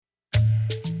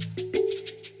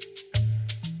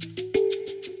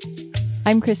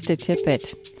I'm Krista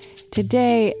Tippett.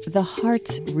 Today, the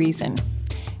heart's reason.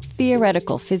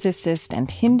 Theoretical physicist and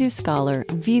Hindu scholar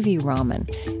V.V. Raman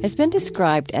has been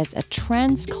described as a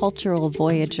transcultural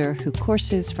voyager who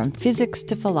courses from physics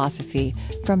to philosophy,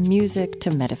 from music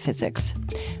to metaphysics.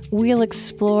 We'll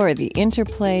explore the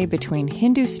interplay between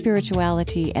Hindu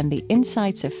spirituality and the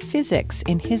insights of physics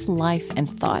in his life and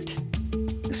thought.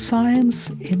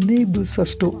 Science enables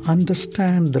us to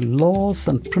understand the laws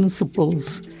and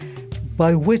principles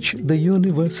by which the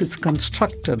universe is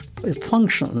constructed, it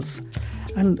functions.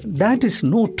 And that is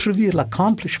no trivial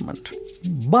accomplishment.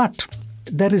 But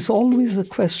there is always the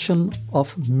question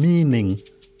of meaning.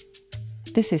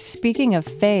 This is Speaking of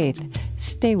Faith.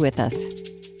 Stay with us.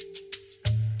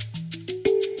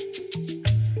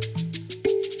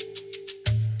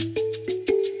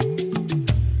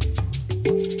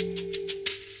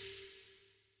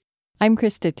 I'm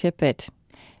Krista Tippett.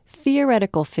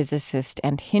 Theoretical physicist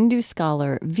and Hindu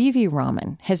scholar V.V.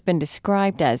 Raman has been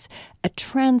described as a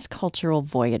transcultural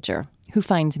voyager who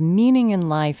finds meaning in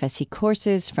life as he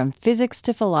courses from physics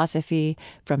to philosophy,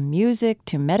 from music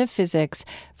to metaphysics,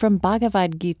 from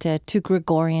Bhagavad Gita to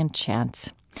Gregorian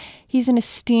chants. He's an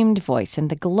esteemed voice in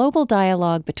the global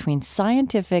dialogue between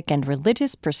scientific and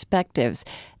religious perspectives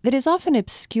that is often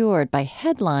obscured by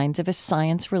headlines of a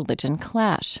science-religion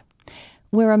clash.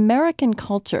 Where American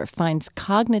culture finds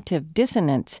cognitive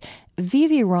dissonance,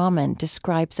 V.V. Raman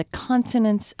describes a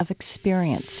consonance of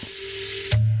experience.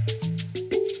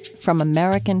 From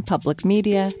American Public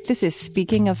Media, this is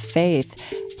Speaking of Faith,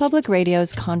 public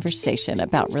radio's conversation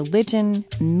about religion,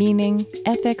 meaning,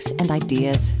 ethics, and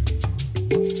ideas.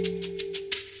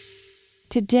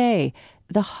 Today,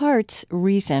 the heart's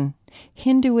reason,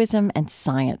 Hinduism and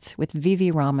science with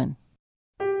V.V. Raman.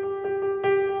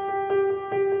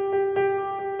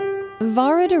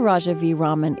 Varadaraja V.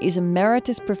 Raman is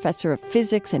Emeritus Professor of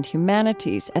Physics and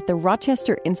Humanities at the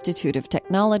Rochester Institute of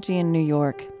Technology in New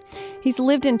York. He's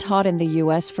lived and taught in the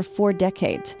U.S. for 4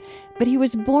 decades, but he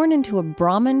was born into a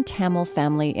Brahmin Tamil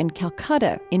family in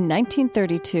Calcutta in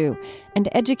 1932 and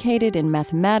educated in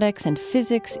mathematics and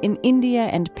physics in India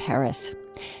and Paris.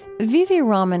 V.V.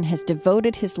 Raman has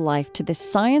devoted his life to the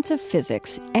science of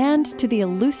physics and to the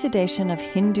elucidation of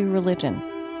Hindu religion.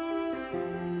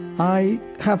 I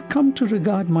have come to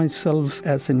regard myself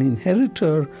as an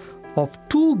inheritor of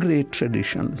 2 great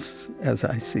traditions, as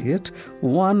I see it.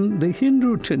 One, the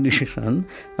Hindu tradition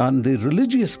on the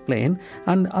religious plane,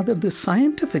 and other, the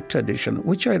scientific tradition,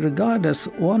 which I regard as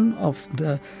one of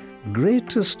the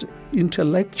greatest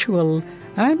intellectual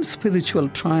and spiritual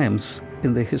triumphs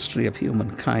in the history of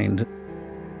humankind.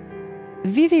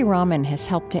 V.V. Raman has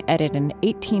helped to edit an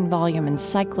 18-volume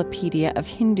encyclopedia of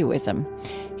Hinduism.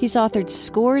 He's authored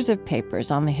scores of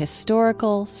papers on the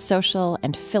historical, social,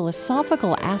 and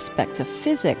philosophical aspects of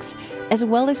physics, as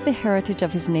well as the heritage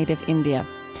of his native India.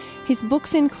 His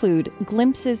books include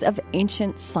Glimpses of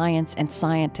Ancient Science and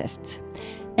Scientists.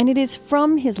 And it is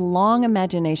from his long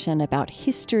imagination about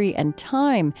history and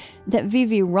time that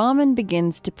V.V. Raman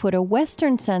begins to put a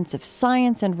Western sense of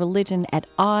science and religion at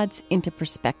odds into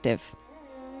perspective.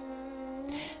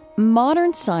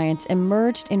 Modern science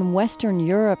emerged in Western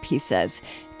Europe, he says,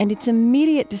 and its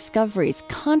immediate discoveries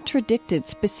contradicted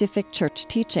specific church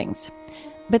teachings.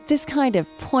 But this kind of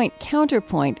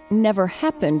point-counterpoint never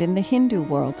happened in the Hindu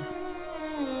world.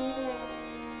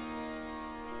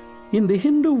 In the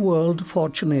Hindu world,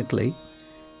 fortunately,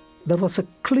 there was a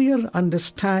clear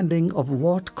understanding of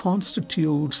what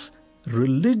constitutes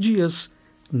religious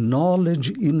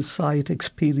knowledge, insight,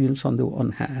 experience on the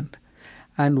one hand,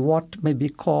 and what may be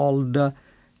called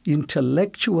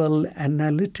intellectual,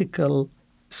 analytical,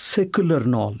 secular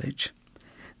knowledge.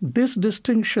 This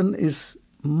distinction is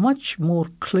much more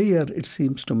clear, it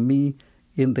seems to me,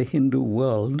 in the Hindu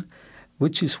world,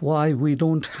 which is why we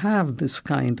don't have this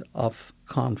kind of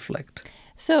conflict.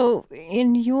 So,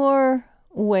 in your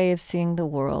way of seeing the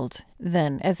world,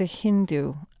 then, as a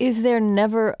Hindu, is there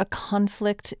never a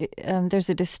conflict? There's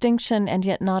a distinction and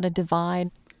yet not a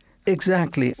divide?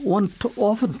 Exactly. One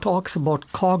often talks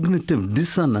about cognitive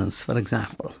dissonance, for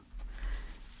example.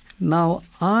 Now,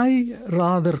 I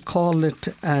rather call it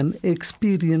an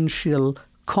experiential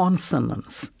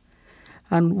consonance.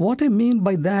 And what I mean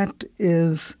by that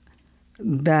is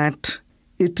that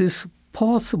it is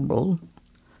possible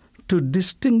to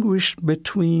distinguish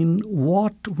between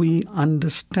what we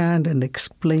understand and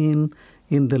explain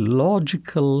in the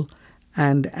logical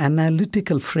and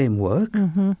analytical framework,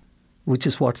 which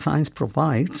is what science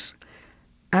provides,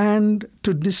 and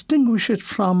to distinguish it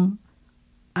from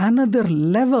another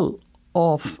level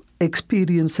of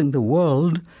experiencing the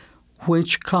world,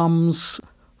 which comes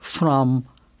from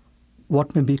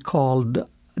what may be called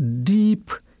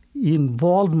deep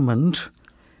involvement.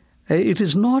 It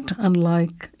is not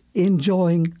unlike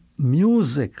enjoying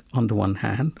music on the one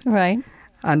hand, right,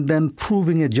 and then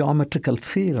proving a geometrical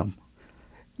theorem.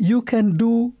 You can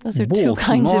do those are both. two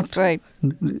kinds of, right.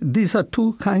 These are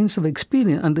two kinds of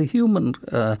experience, and the human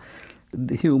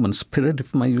spirit,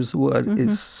 if I use the word,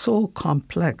 is so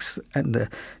complex, and the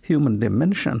human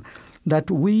dimension,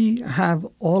 that we have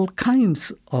all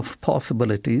kinds of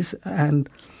possibilities. And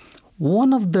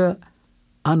one of the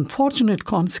unfortunate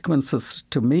consequences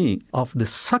to me of the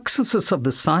successes of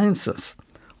the sciences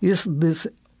is this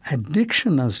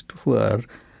addiction, as it were,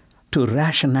 to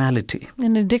rationality.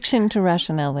 An addiction to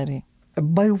rationality.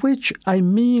 By which I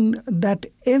mean that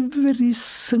every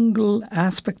single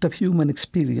aspect of human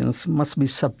experience must be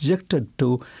subjected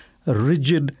to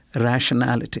rigid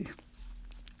rationality.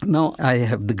 Now, I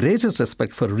have the greatest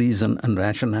respect for reason and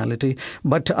rationality,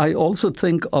 but I also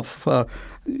think of, from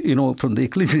the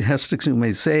ecclesiastics, you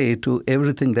may say, to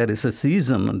everything there is a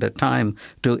season and a time,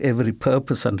 to every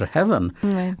purpose under heaven,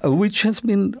 right, which has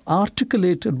been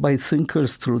articulated by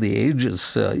thinkers through the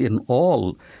ages in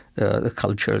all the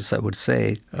cultures, I would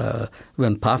say.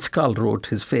 When Pascal wrote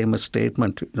his famous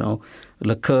statement,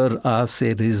 le cœur a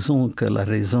ses raisons que la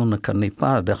raison ne connaît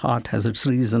pas. The heart has its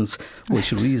reasons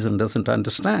which reason doesn't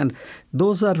understand.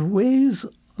 Those are ways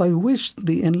by which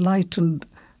the enlightened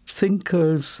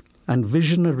thinkers and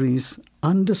visionaries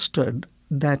understood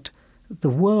that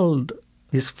the world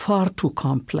is far too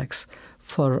complex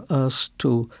for us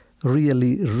to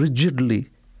really rigidly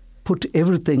put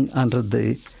everything under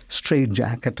the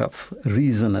straitjacket of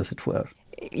reason, as it were.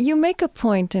 You make a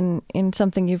point in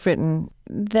something you've written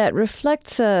that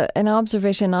reflects an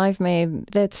observation I've made,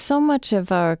 that so much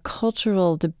of our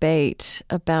cultural debate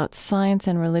about science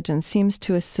and religion seems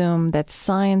to assume that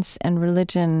science and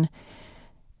religion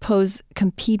pose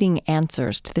competing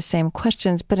answers to the same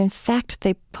questions, but in fact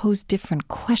they pose different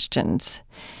questions.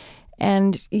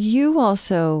 And you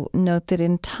also note that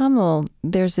in Tamil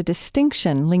there's a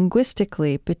distinction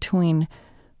linguistically between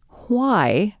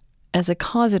why as a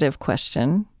causative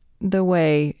question, the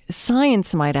way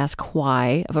science might ask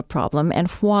why of a problem, and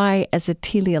why as a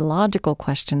teleological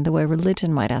question, the way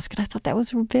religion might ask it. I thought that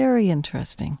was very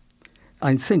interesting.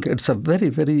 I think it's a very,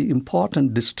 very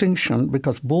important distinction,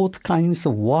 because both kinds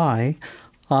of why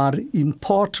are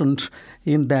important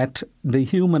in that the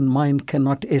human mind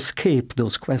cannot escape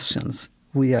those questions.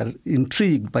 We are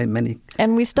intrigued by many.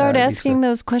 And we start asking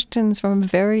those questions from a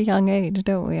very young age,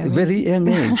 don't we? Very young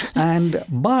age.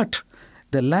 But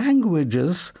the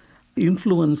languages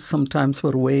influence sometimes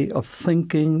our way of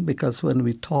thinking, because when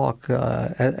we talk,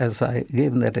 as I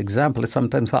gave that example, I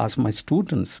sometimes ask my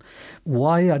students,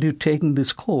 why are you taking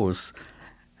this course?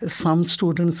 Some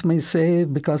students may say,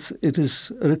 because it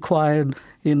is required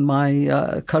in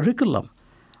my curriculum.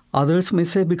 Others may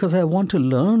say, because I want to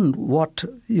learn what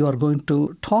you are going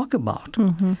to talk about.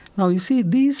 Mm-hmm. Now, you see,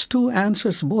 these two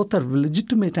answers both are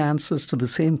legitimate answers to the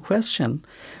same question,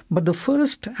 but the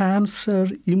first answer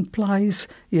implies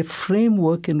a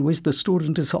framework in which the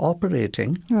student is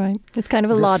operating. Right. It's kind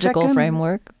of a logical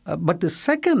framework. But the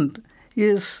second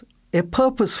is a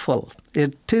purposeful, a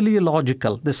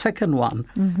teleological, the second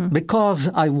one, because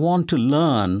I want to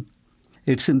learn,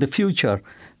 it's in the future.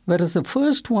 Whereas the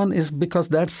first one is because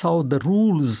that's how the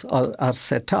rules are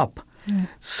set up. Mm.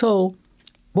 So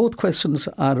both questions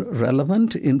are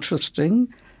relevant,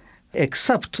 interesting,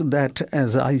 except that,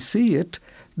 as I see it,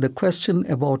 the question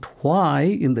about why,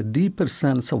 in the deeper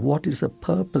sense of what is the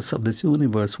purpose of this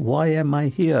universe, why am I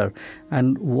here,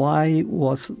 and why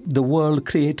was the world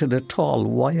created at all,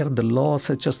 why are the laws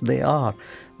such as they are,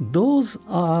 those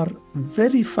are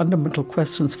very fundamental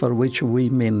questions for which we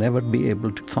may never be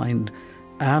able to find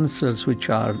answers which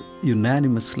are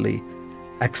unanimously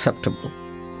acceptable.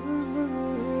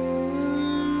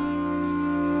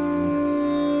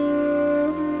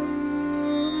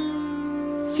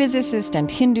 Physicist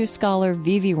and Hindu scholar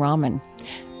V.V. Raman.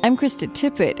 I'm Krista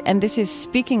Tippett, and this is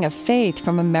Speaking of Faith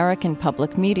from American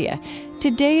Public Media.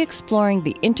 Today exploring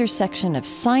the intersection of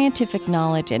scientific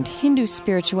knowledge and Hindu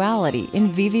spirituality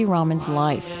in V.V. Raman's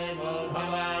life.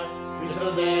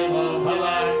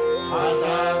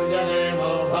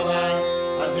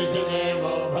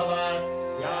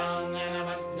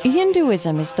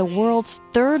 Hinduism is the world's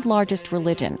third largest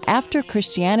religion after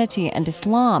Christianity and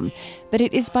Islam, but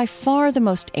it is by far the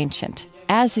most ancient,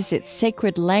 as is its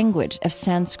sacred language of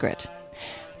Sanskrit.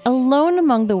 Alone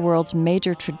among the world's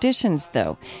major traditions,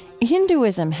 though,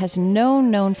 Hinduism has no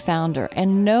known founder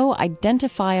and no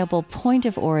identifiable point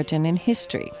of origin in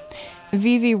history.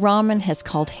 V.V. Raman has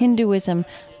called Hinduism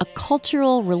a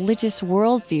cultural religious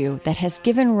worldview that has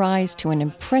given rise to an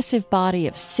impressive body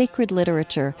of sacred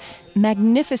literature,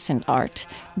 magnificent art,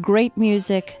 great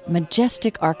music,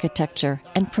 majestic architecture,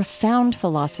 and profound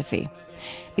philosophy.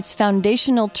 Its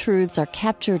foundational truths are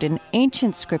captured in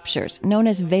ancient scriptures known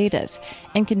as Vedas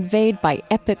and conveyed by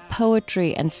epic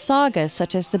poetry and sagas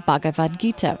such as the Bhagavad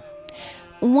Gita.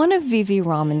 One of V.V.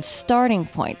 Raman's starting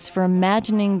points for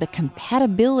imagining the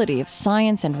compatibility of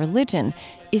science and religion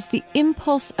is the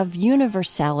impulse of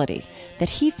universality that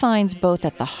he finds both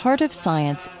at the heart of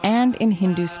science and in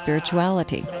Hindu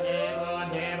spirituality.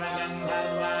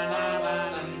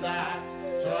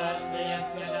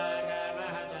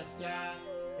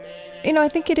 I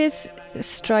think it is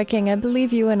striking. I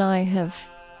believe you and I have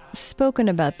spoken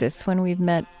about this when we've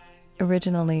met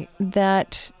originally,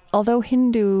 that although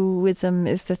Hinduism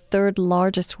is the third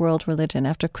largest world religion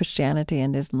after Christianity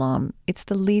and Islam, it's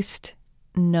the least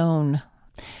known.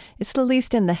 It's the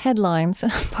least in the headlines,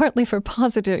 partly for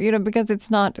positive, because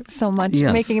it's not so much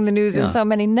making the news in so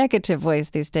many negative ways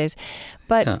these days.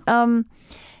 But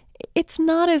it's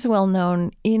not as well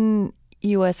known in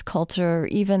U.S. culture,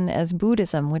 even as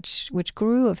Buddhism, which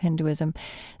grew of Hinduism.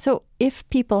 So if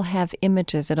people have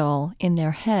images at all in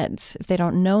their heads, if they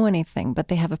don't know anything, but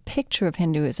they have a picture of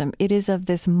Hinduism, it is of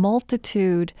this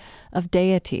multitude of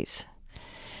deities.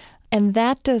 And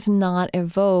that does not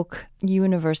evoke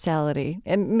universality,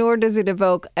 and nor does it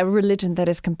evoke a religion that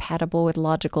is compatible with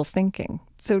logical thinking.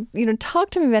 So,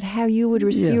 talk to me about how you would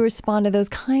you respond to those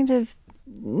kinds of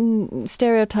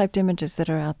stereotyped images that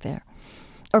are out there.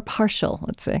 Or partial,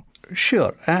 let's say.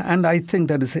 Sure. And I think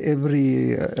there is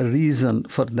every reason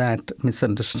for that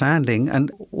misunderstanding.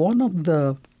 And one of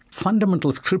the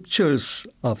fundamental scriptures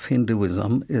of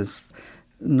Hinduism is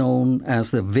known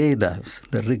as the Vedas,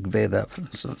 the Rig Veda, for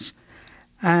instance.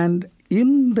 And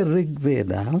in the Rig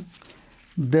Veda,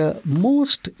 the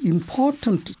most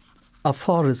important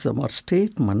aphorism or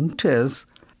statement is,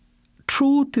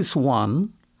 truth is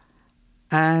one,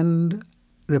 and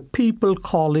the people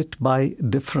call it by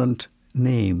different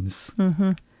names.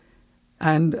 Mm-hmm.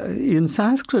 And in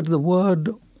Sanskrit, the word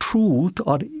truth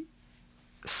or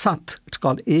sat, it's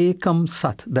called ekam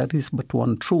sat, that is but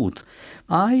one truth.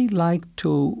 I like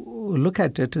to look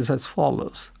at it as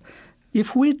follows.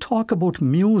 If we talk about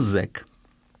music,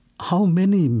 how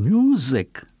many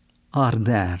music are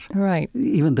there? Right.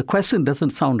 Even the question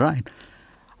doesn't sound right.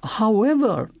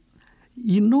 However,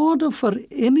 in order for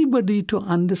anybody to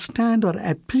understand or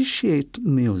appreciate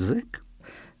music,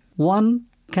 one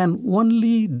can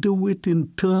only do it in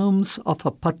terms of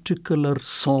a particular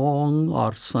song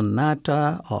or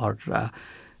sonata or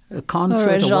a concert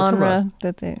or a genre,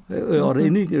 whatever. Or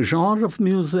any genre of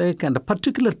music and a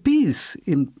particular piece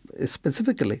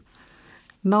specifically.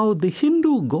 Now, the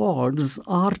Hindu gods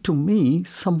are, to me,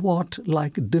 somewhat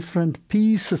like different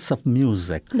pieces of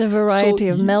music. The variety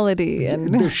of melody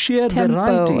and the sheer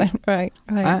tempo. variety. Right.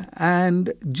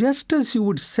 And just as you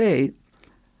would say,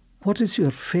 what is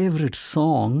your favorite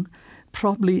song?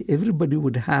 Probably everybody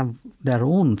would have their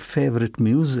own favorite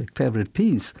music, favorite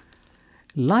piece.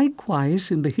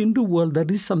 Likewise, in the Hindu world, there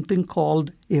is something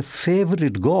called a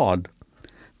favorite god.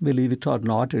 Believe it or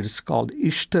not, it is called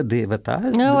Ishta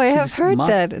Devata. No, I have heard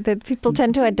that people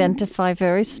tend to identify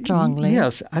very strongly.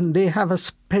 Yes, and they have a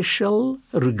special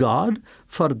regard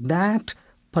for that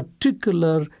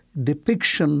particular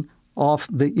depiction of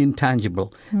the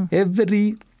intangible.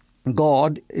 Every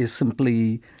god is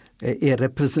simply a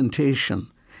representation.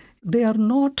 They are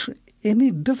not any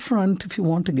different, if you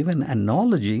want to give an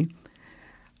analogy,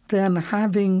 than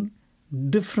having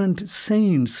different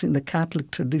saints in the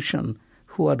Catholic tradition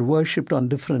who are worshipped on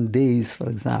different days, for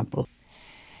example.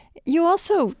 You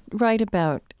also write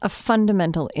about a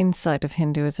fundamental insight of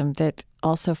Hinduism that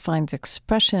also finds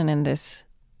expression in this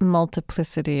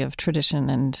multiplicity of tradition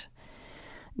and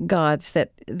gods,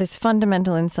 that this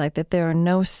fundamental insight that there are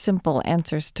no simple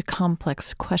answers to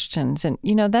complex questions. And,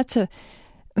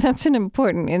 that's an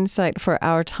important insight for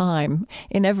our time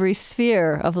in every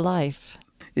sphere of life.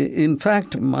 In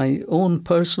fact, my own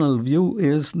personal view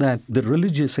is that the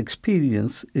religious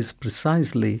experience is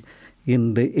precisely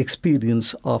in the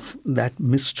experience of that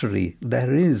mystery.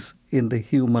 There is in the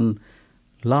human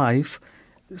life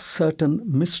certain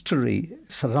mystery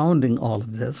surrounding all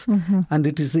of this, and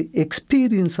it is the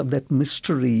experience of that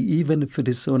mystery, even if it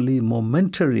is only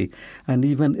momentary, and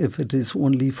even if it is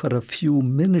only for a few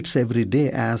minutes every day,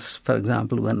 as, for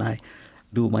example, when I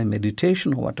do my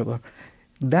meditation or whatever.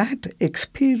 That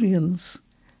experience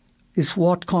is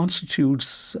what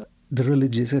constitutes the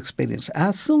religious experience.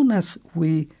 As soon as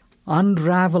we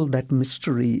unravel that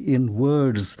mystery in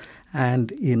words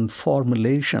and in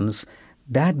formulations,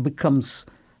 that becomes,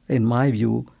 in my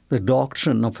view, the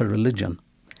doctrine of a religion.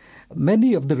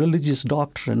 Many of the religious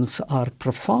doctrines are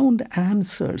profound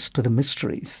answers to the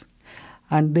mysteries,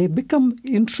 and they become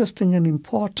interesting and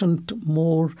important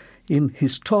more in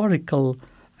historical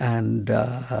and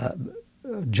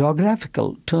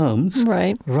geographical terms,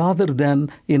 right, rather than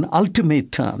in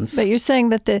ultimate terms. But you're saying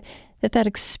that that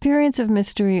experience of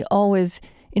mystery always,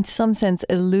 in some sense,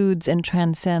 eludes and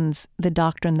transcends the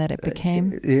doctrine that it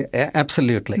became?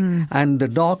 Absolutely. And the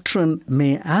doctrine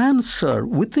may answer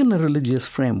within a religious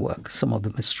framework some of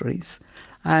the mysteries.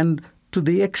 And to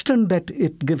the extent that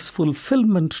it gives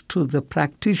fulfillment to the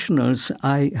practitioners,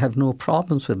 I have no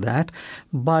problems with that.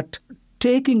 But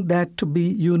taking that to be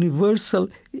universal,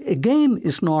 again,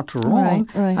 is not wrong,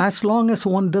 right. as long as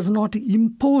one does not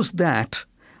impose that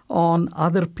on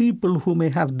other people who may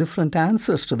have different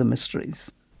answers to the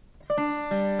mysteries.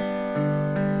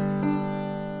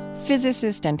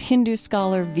 Physicist and Hindu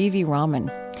scholar V.V.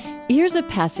 Raman. Here's a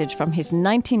passage from his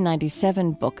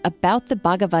 1997 book about the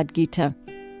Bhagavad Gita.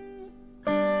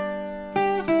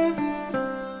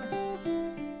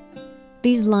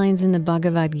 These lines in the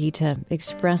Bhagavad Gita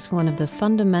express one of the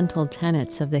fundamental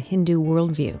tenets of the Hindu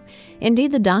worldview,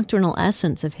 indeed the doctrinal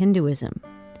essence of Hinduism.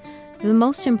 The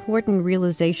most important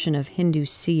realization of Hindu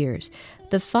seers,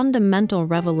 the fundamental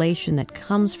revelation that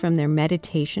comes from their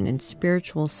meditation and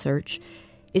spiritual search,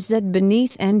 is that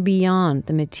beneath and beyond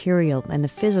the material and the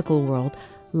physical world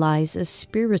lies a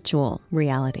spiritual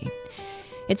reality.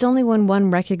 It's only when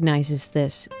one recognizes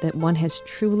this that one has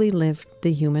truly lived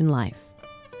the human life.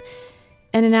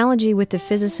 An analogy with the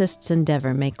physicist's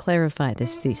endeavor may clarify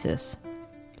this thesis.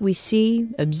 We see,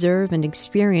 observe, and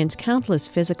experience countless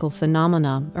physical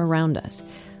phenomena around us: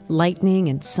 lightning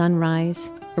and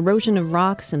sunrise, erosion of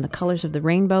rocks and the colors of the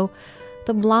rainbow,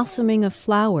 the blossoming of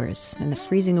flowers and the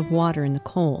freezing of water in the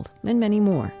cold, and many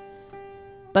more.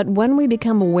 But when we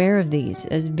become aware of these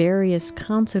as various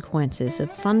consequences of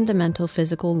fundamental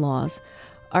physical laws,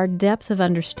 our depth of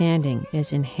understanding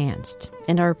is enhanced,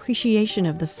 and our appreciation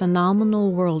of the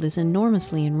phenomenal world is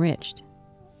enormously enriched.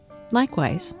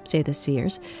 Likewise, say the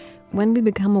seers, when we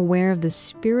become aware of the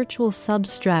spiritual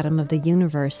substratum of the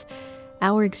universe,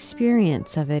 our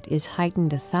experience of it is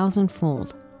heightened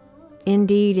 1,000-fold.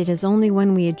 Indeed, it is only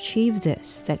when we achieve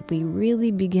this that we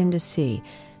really begin to see,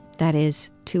 that is,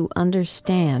 to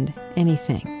understand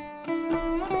anything.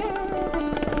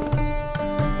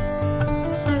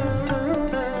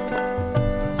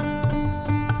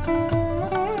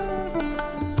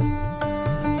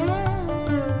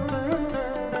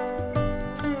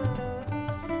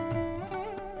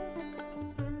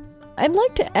 I'd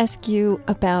like to ask you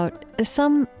about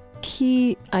some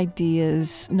key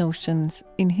ideas, notions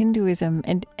in Hinduism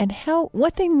and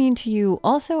what they mean to you,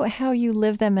 also how you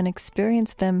live them and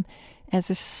experience them as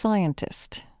a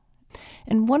scientist.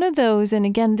 And one of those, and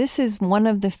again, this is one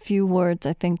of the few words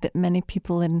I think that many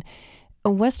people in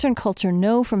a Western culture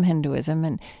know from Hinduism,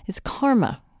 and is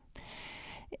karma.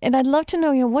 And I'd love to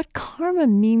know, what karma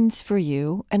means for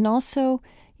you, and also,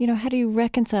 how do you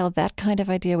reconcile that kind of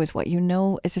idea with what you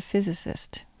know as a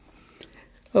physicist?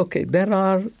 Okay, there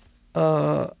are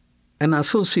an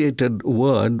associated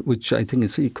word which I think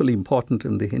is equally important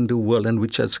in the Hindu world and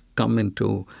which has come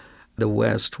into the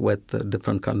West with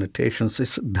different connotations,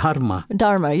 is dharma.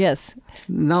 Dharma, yes.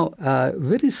 Now,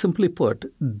 very simply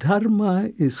put,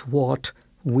 dharma is what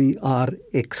we are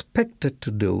expected to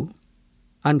do,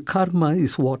 and karma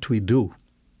is what we do,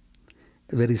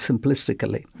 very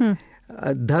simplistically.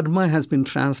 Dharma has been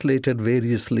translated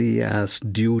variously as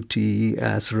duty,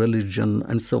 as religion,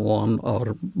 and so on,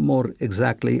 or more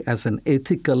exactly as an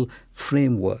ethical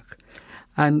framework.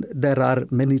 And there are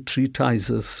many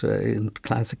treatises in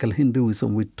classical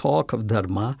Hinduism which talk of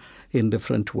dharma in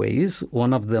different ways.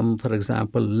 One of them, for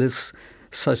example, lists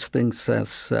such things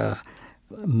as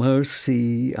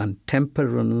mercy and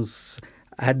temperance,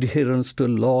 adherence to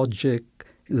logic,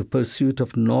 the pursuit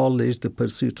of knowledge, the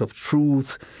pursuit of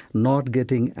truth, not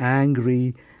getting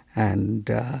angry. And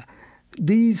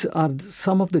these are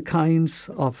some of the kinds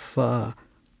of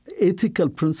ethical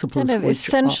principles. Kind of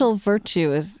essential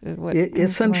virtue is what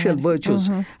essential virtues.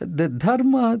 The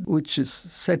dharma, which is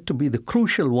said to be the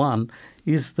crucial one,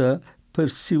 is the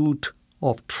pursuit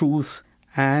of truth.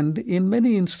 And in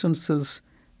many instances,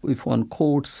 if one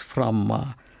quotes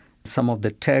from some of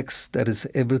the texts, there is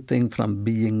everything from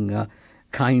being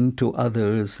kind to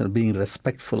others and being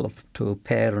respectful to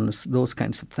parents, those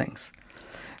kinds of things.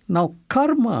 Now,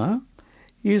 karma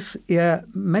is a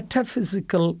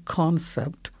metaphysical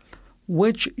concept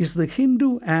which is the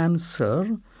Hindu answer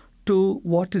to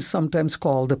what is sometimes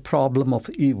called the problem of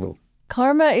evil.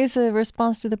 Karma is a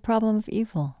response to the problem of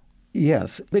evil.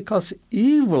 Yes, because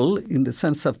evil, in the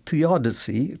sense of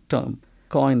theodicy, term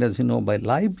coined, as you know, by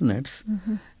Leibniz,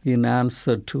 in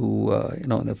answer to,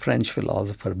 the French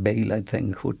philosopher Bayle, I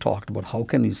think, who talked about how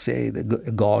can you say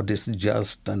that God is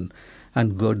just and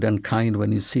good and kind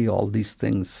when you see all these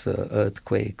things,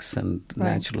 earthquakes and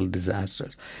natural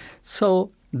disasters.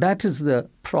 So that is the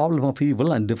problem of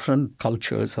evil, and different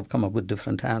cultures have come up with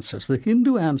different answers. The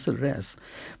Hindu answer is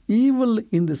evil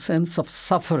in the sense of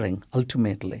suffering,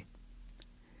 ultimately,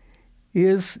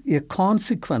 is a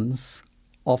consequence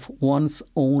of one's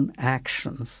own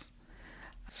actions.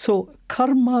 So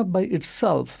karma by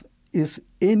itself is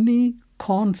any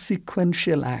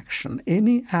consequential action,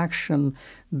 any action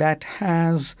that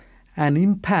has an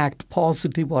impact,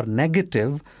 positive or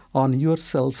negative, on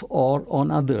yourself or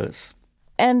on others.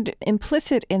 And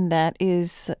implicit in that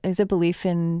is a belief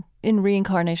in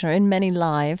reincarnation, or in many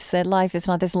lives, that life is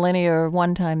not this linear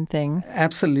one-time thing.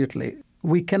 Absolutely.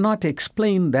 We cannot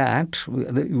explain that.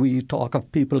 We talk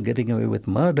of people getting away with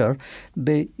murder.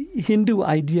 The Hindu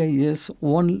idea is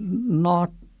one not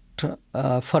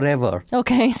forever.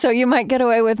 Okay, so you might get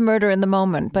away with murder in the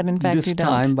moment, but in fact this you don't.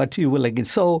 time, but you will again.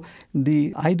 So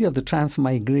the idea of the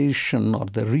transmigration or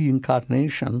the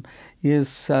reincarnation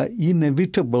is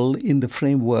inevitable in the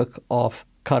framework of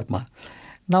karma.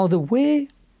 Now, the way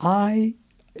I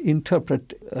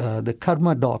interpret the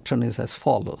karma doctrine is as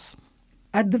follows.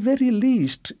 At the very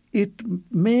least, it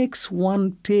makes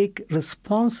one take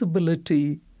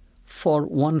responsibility for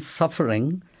one's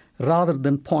suffering rather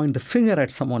than point the finger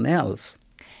at someone else.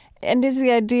 And is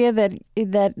the idea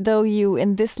that though you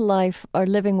in this life are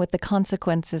living with the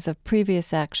consequences of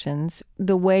previous actions,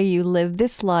 the way you live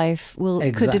this life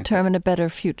could determine a better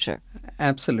future?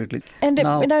 Absolutely. And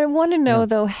I want to know,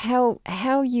 though,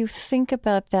 how you think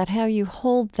about that, how you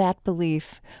hold that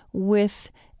belief with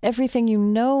everything you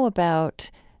know about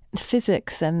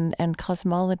physics and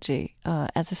cosmology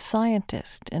as a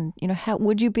scientist. And, how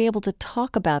would you be able to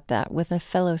talk about that with a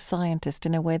fellow scientist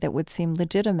in a way that would seem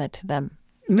legitimate to them?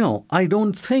 No, I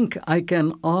don't think I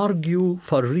can argue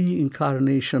for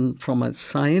reincarnation from a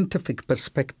scientific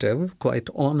perspective, quite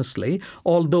honestly,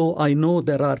 although I know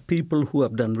there are people who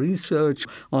have done research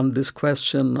on this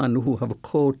question and who have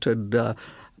quoted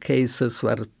cases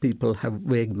where people have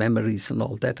vague memories and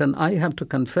all that. And I have to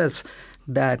confess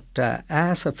that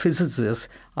as a physicist,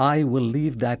 I will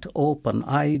leave that open.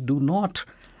 I do not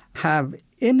have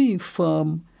any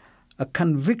firm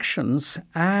convictions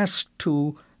as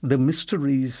to the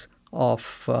mysteries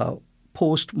of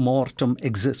post-mortem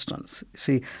existence.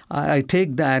 See, I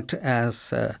take that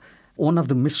as one of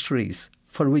the mysteries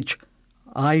for which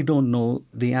I don't know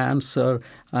the answer,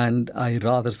 and I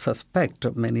rather suspect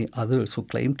many others who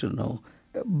claim to know.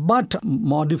 But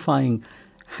modifying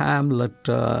Hamlet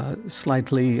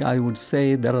slightly, I would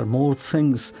say there are more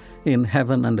things in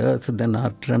heaven and earth than are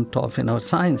dreamt of in our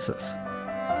sciences.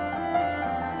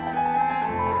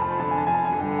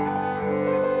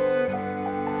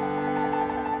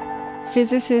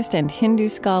 Physicist and Hindu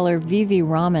scholar V.V.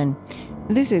 Raman.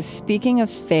 This is Speaking of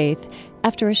Faith.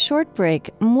 After a short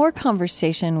break, more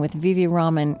conversation with V.V.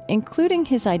 Raman, including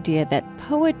his idea that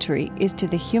poetry is to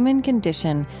the human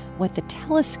condition what the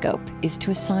telescope is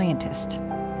to a scientist.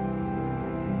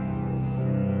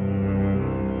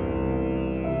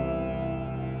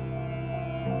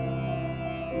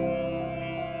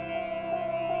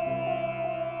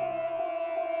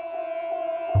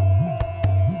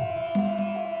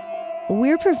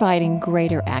 We're providing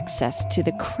greater access to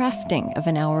the crafting of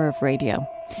an hour of radio.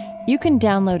 You can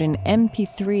download an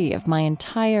MP3 of my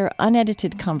entire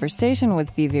unedited conversation with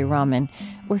V.V. Raman,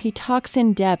 where he talks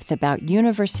in depth about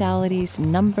universalities,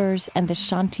 numbers, and the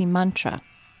Shanti Mantra.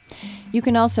 You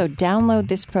can also download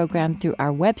this program through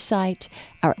our website,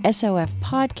 our SOF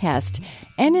podcast,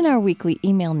 and in our weekly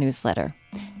email newsletter.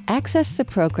 Access the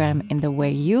program in the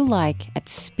way you like at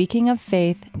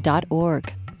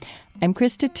speakingoffaith.org. I'm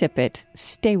Krista Tippett.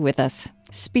 Stay with us.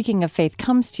 Speaking of Faith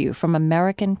comes to you from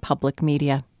American Public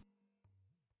Media.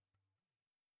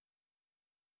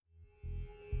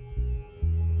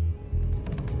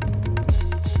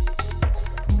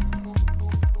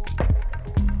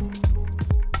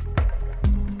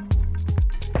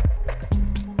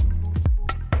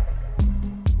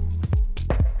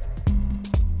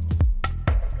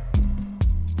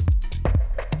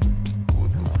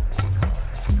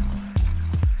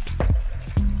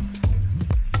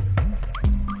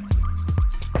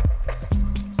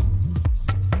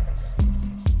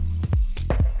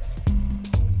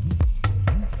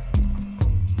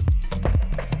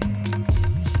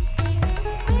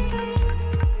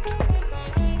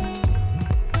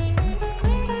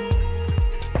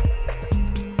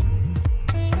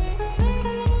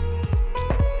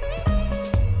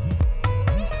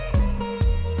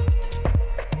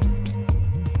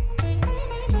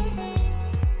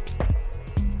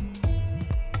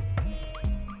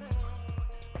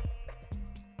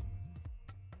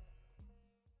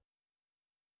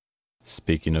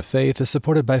 Speaking of Faith is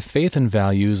supported by Faith and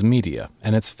Values Media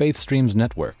and its Faith Streams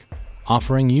Network,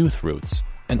 offering Youth Roots,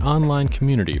 an online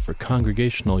community for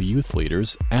congregational youth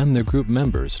leaders and their group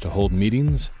members to hold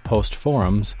meetings, host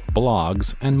forums,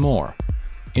 blogs, and more.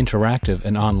 Interactive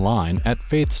and online at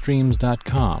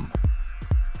faithstreams.com.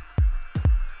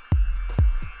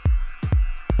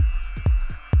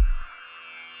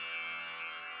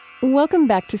 Welcome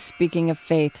back to Speaking of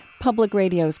Faith, Public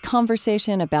Radio's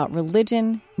conversation about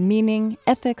religion, meaning,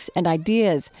 ethics, and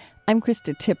ideas. I'm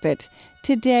Krista Tippett.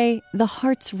 Today, The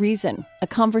Heart's Reason, a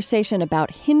conversation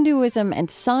about Hinduism and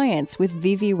science with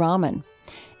V.V. Raman.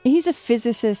 He's a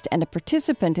physicist and a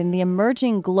participant in the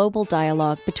emerging global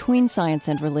dialogue between science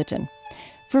and religion.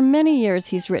 For many years,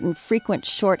 he's written frequent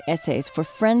short essays for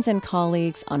friends and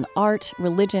colleagues on art,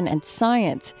 religion, and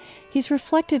science. He's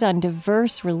reflected on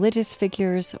diverse religious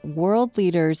figures, world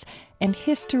leaders, and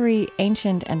history,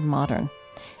 ancient and modern.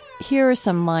 Here are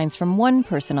some lines from one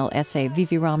personal essay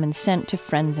V.V. Raman sent to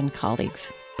friends and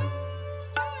colleagues.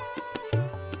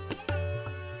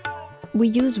 We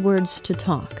use words to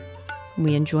talk.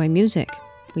 We enjoy music.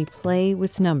 We play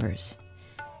with numbers.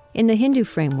 In the Hindu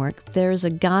framework, there is a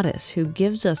goddess who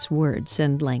gives us words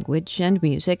and language and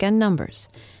music and numbers.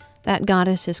 That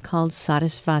goddess is called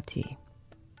Sarasvati.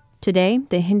 Today,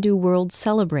 the Hindu world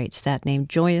celebrates that name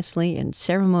joyously and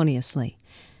ceremoniously.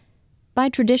 By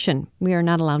tradition, we are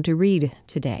not allowed to read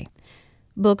today.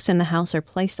 Books in the house are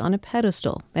placed on a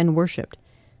pedestal and worshipped.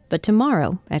 But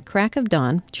tomorrow, at crack of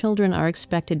dawn, children are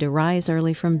expected to rise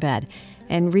early from bed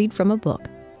and read from a book,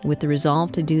 with the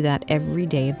resolve to do that every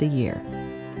day of the year.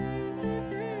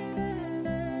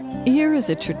 Here is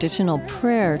a traditional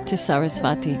prayer to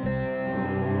Sarasvati.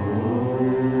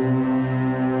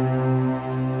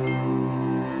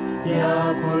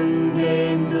 Ya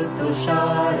kundendu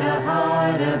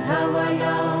tusharahara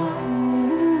dhavala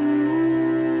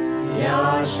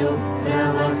Ya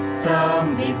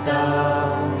shukravastambita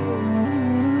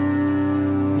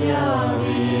Ya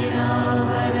veena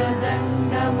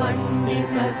varadanda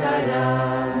manditakara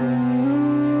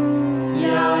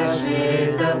Ya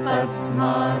shveta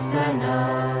padmasana.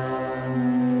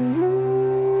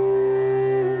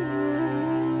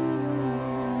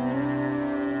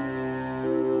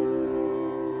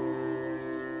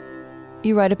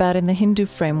 You write about in the Hindu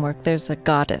framework, there's a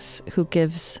goddess who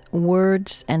gives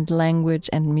words and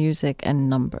language and music and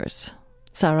numbers.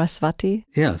 Sarasvati?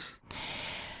 Yes.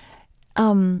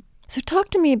 So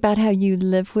talk to me about how you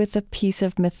live with a piece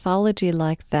of mythology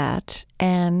like that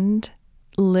and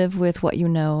live with what you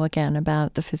know, again,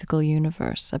 about the physical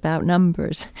universe, about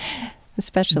numbers,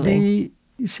 especially.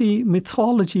 You see,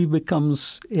 mythology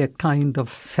becomes a kind of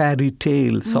fairy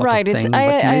tale sort of thing.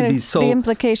 It's the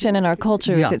implication in our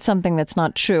culture is it's something that's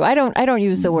not true. I don't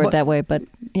use the word that way, but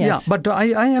yes. Yeah, but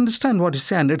I understand what you're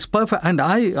saying. It's perfect. And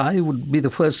I would be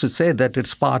the first to say that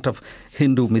it's part of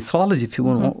Hindu mythology, if you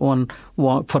want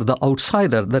for the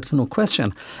outsider. That's no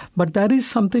question. But there is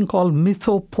something called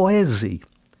mythopoesy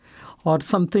or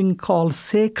something called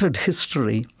sacred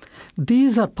history.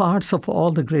 These are parts of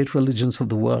all the great religions of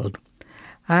the world.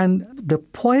 And the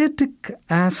poetic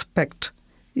aspect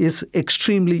is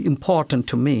extremely important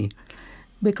to me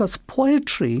because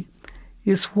poetry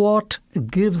is what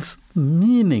gives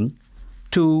meaning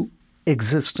to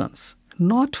existence.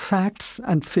 Not facts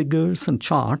and figures and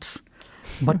charts,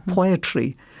 but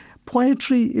poetry.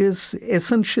 Poetry is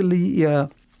essentially a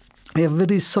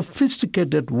very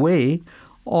sophisticated way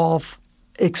of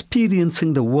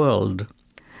experiencing the world.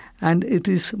 And it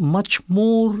is much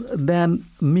more than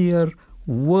mere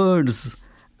words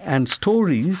and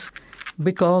stories,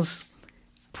 because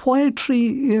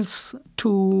poetry is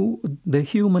to the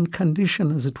human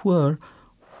condition, as it were,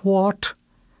 what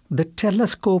the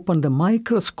telescope and the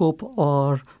microscope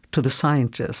are to the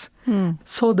scientists.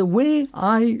 So the way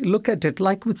I look at it,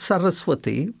 like with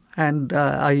Saraswati, and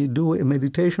I do a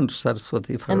meditation to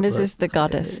Saraswati. And this is the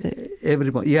goddess.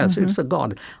 Everybody, yes, it's a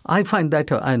god. I find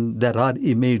that, and there are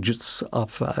images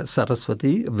of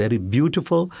Saraswati, very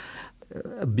beautiful,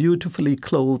 beautifully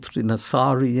clothed in a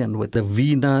sari and with the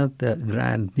veena, the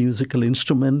grand musical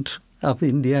instrument of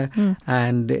India,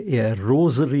 and a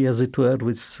rosary, as it were,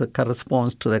 which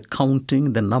corresponds to the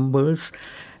counting, the numbers.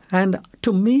 And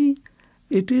to me,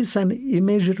 it is an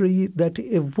imagery that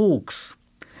evokes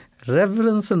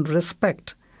reverence and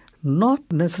respect, not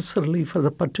necessarily for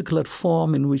the particular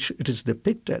form in which it is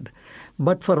depicted,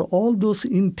 but for all those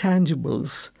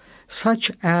intangibles,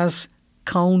 such as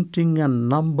counting and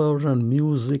number and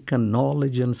music and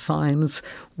knowledge and science,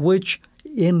 which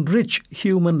enrich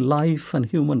human life and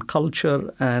human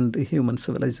culture and human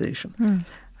civilization.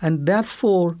 And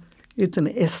therefore, it's an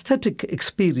aesthetic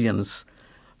experience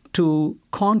to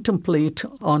contemplate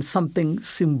on something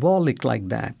symbolic like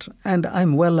that. And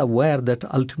I'm well aware that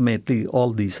ultimately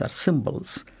all these are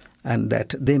symbols and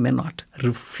that they may not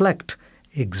reflect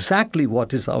exactly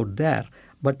what is out there,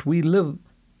 but we live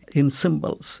in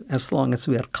symbols as long as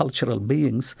we are cultural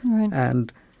beings. Right.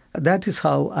 And that is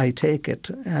how I take it.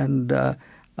 And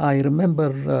I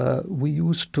remember we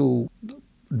used to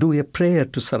do a prayer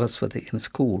to Saraswati in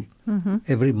school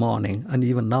every morning. And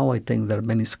even now I think there are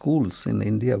many schools in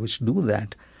India which do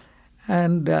that.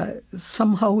 And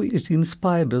somehow it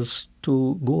inspired us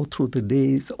to go through the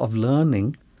days of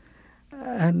learning.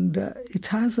 And it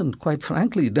hasn't, quite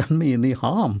frankly, done me any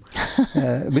harm.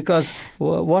 Because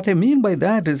what I mean by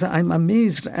that is I'm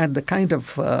amazed at the kind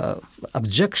of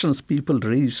objections people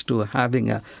raise to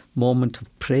having a moment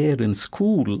of prayer in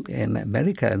school in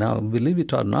America. Now, believe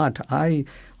it or not, I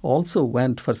also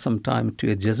went for some time to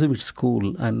a Jesuit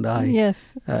school, and I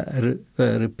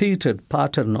repeated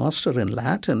Pater Noster in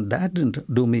Latin. That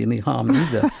didn't do me any harm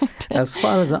either. As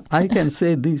far as I can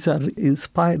say, these are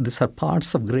inspired. These are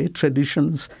parts of great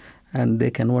traditions, and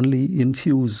they can only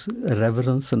infuse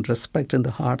reverence and respect in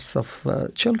the hearts of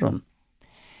children.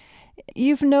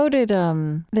 You've noted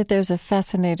that there's a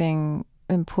fascinating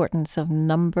importance of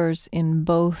numbers in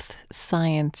both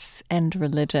science and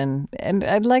religion. And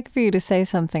I'd like for you to say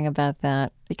something about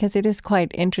that, because it is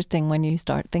quite interesting when you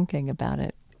start thinking about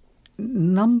it.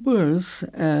 Numbers,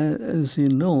 as you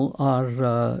know,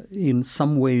 are in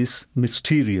some ways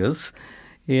mysterious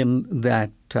in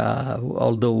that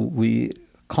although we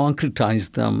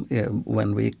concretize them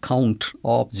when we count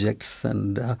objects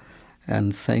and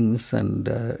things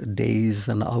and days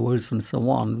and hours and so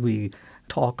on, we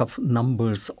talk of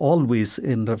numbers always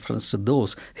in reference to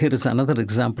those. Here is another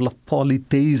example of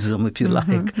polytheism, if you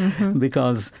like,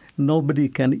 because nobody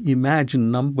can imagine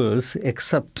numbers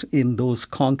except in those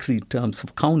concrete terms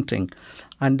of counting.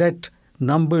 And that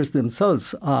numbers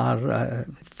themselves are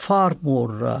far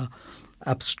more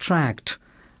abstract.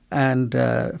 And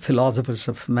philosophers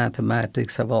of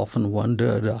mathematics have often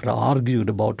wondered or argued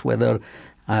about whether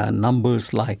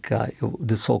numbers like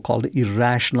the so-called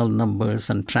irrational numbers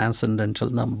and transcendental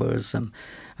numbers and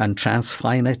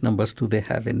transfinite numbers, do they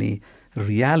have any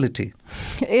reality?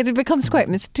 It becomes quite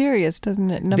mysterious,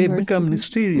 doesn't it? They become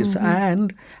mysterious.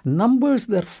 And numbers,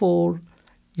 therefore,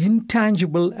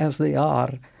 intangible as they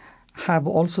are, have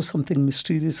also something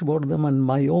mysterious about them. And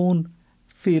my own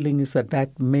feeling is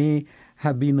that may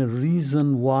have been a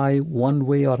reason why, one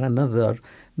way or another,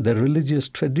 the religious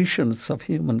traditions of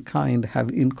humankind have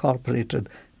incorporated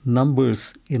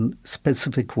numbers in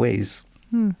specific ways.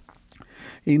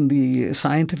 In the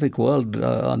scientific world,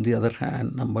 on the other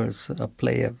hand, numbers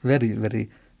play a very, very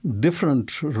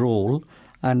different role,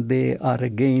 and they are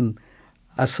again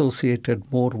associated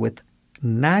more with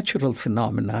natural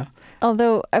phenomena.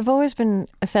 Although I've always been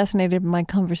fascinated in my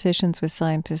conversations with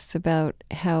scientists about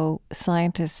how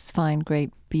scientists find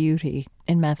great beauty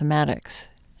in mathematics.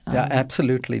 Yeah,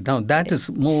 absolutely. Now, that is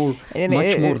much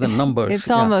more than numbers. It's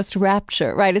almost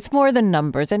rapture, right? It's more than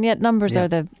numbers, and yet numbers are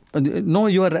the... No,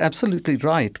 you are absolutely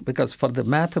right, because for the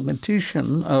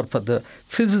mathematician or for the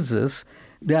physicist,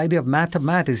 the idea of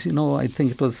mathematics, I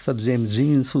think it was Sir James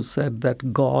Jeans who said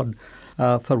that God,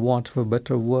 for want of a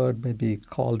better word, may be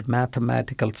called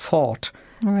mathematical thought,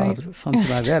 or something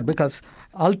like that, because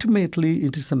ultimately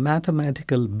it is the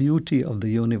mathematical beauty of the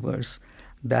universe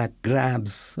that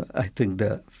grabs, I think,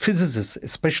 the physicists,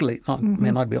 especially,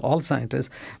 may not be all scientists,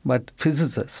 but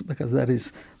physicists, because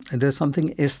there's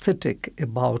something aesthetic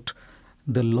about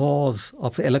the laws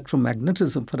of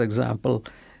electromagnetism, for example,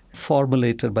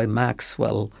 formulated by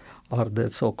Maxwell, or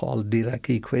the so-called Dirac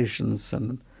equations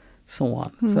and so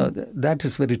on. So that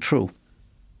is very true.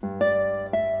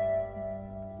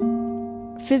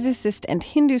 Physicist and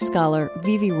Hindu scholar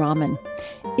V.V. Raman.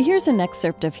 Here's an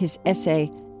excerpt of his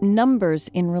essay, Numbers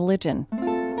in Religion.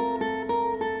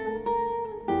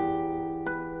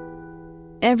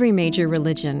 Every major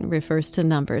religion refers to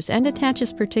numbers and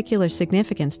attaches particular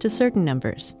significance to certain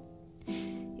numbers.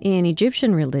 In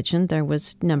Egyptian religion, there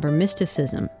was number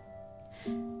mysticism.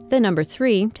 The number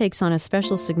 3 takes on a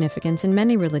special significance in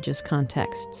many religious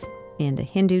contexts. In the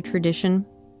Hindu tradition,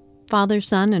 Father,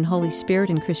 Son, and Holy Spirit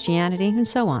in Christianity, and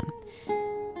so on.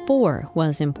 4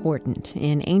 was important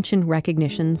in ancient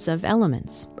recognitions of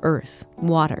elements: earth,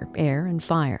 water, air, and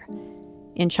fire.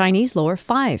 In Chinese lore,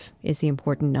 5 is the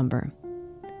important number.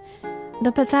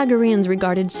 The Pythagoreans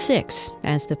regarded 6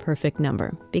 as the perfect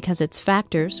number because its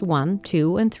factors, 1,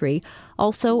 2, and 3,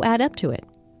 also add up to it.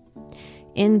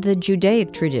 In the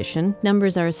Judaic tradition,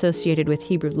 numbers are associated with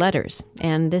Hebrew letters,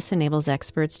 and this enables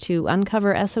experts to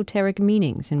uncover esoteric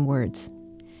meanings in words.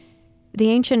 The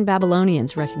ancient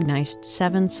Babylonians recognized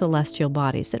 7 celestial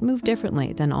bodies that move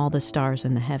differently than all the stars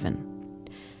in the heaven.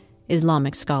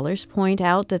 Islamic scholars point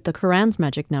out that the Quran's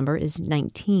magic number is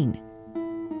 19.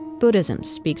 Buddhism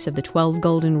speaks of the 12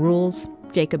 golden rules.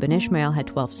 Jacob and Ishmael had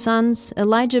 12 sons,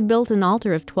 Elijah built an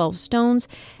altar of 12 stones,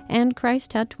 and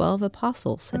Christ had 12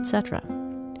 apostles, etc.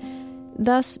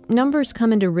 Thus, numbers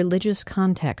come into religious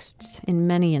contexts in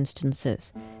many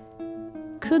instances.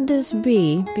 Could this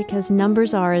be because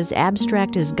numbers are as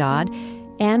abstract as God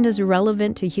and as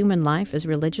relevant to human life as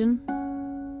religion?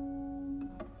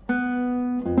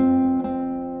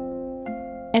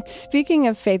 At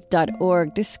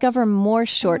speakingoffaith.org, discover more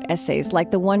short essays like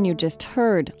the one you just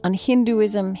heard on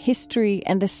Hinduism, history,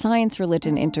 and the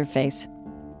science-religion interface.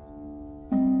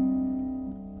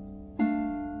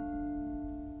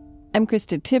 I'm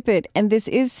Krista Tippett, and this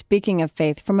is Speaking of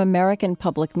Faith from American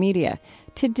Public Media.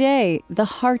 Today, The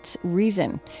Heart's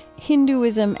Reason,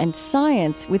 Hinduism and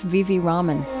Science with V.V.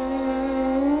 Raman.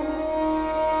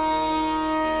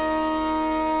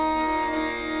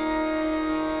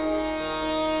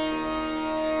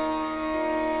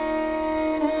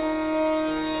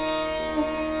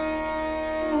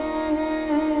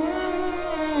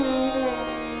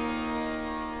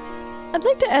 I'd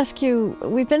like to ask you,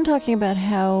 we've been talking about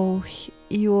how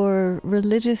your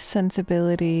religious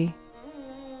sensibility,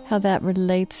 how that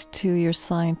relates to your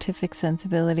scientific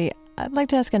sensibility. I'd like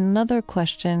to ask another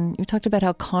question. You talked about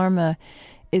how karma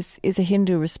is a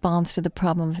Hindu response to the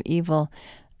problem of evil.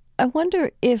 I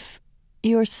wonder if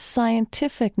your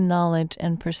scientific knowledge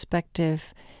and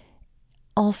perspective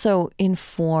also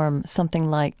inform something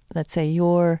like, let's say,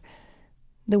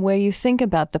 the way you think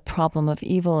about the problem of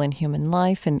evil in human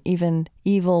life and even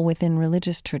evil within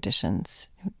religious traditions.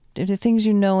 Are there things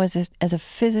you know as a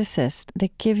physicist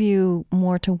that give you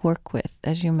more to work with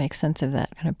as you make sense of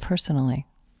that kind of personally?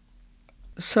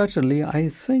 Certainly. I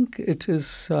think it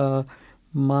is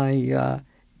my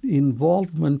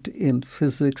involvement in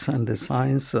physics and the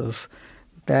sciences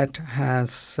that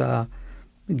has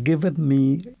given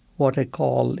me what I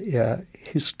call a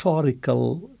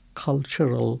historical,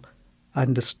 cultural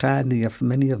understanding of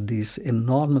many of these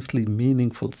enormously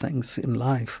meaningful things in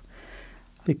life.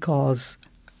 Because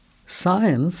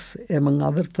science, among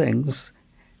other things,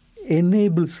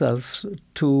 enables us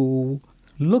to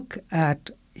look at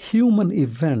human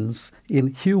events in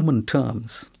human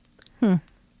terms.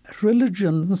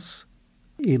 Religions,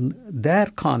 in their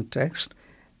context,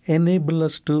 enable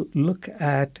us to look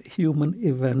at human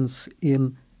events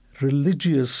in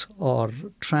religious or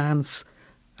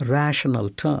trans-rational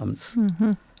terms.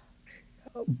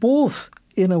 Both,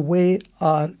 in a way,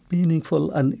 are meaningful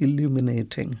and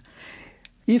illuminating.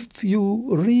 If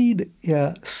you read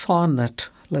a sonnet,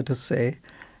 let us say,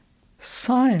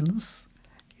 science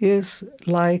is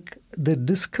like the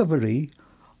discovery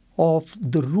of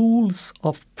the rules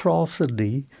of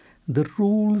prosody, the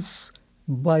rules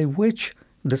by which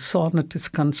the sonnet is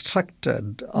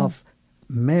constructed of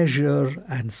measure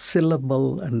and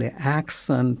syllable and the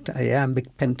accent,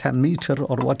 iambic pentameter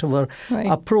or whatever. Right.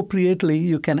 Appropriately,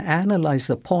 you can analyze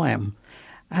the poem.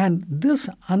 And this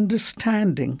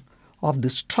understanding of the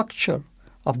structure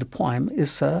of the poem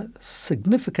is a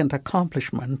significant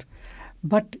accomplishment,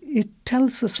 but it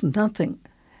tells us nothing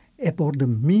about the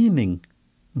meaning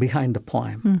behind the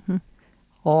poem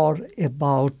or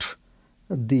about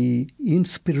the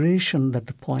inspiration that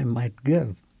the poem might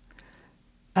give.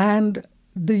 And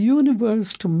the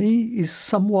universe, to me, is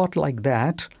somewhat like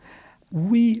that.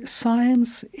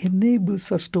 Science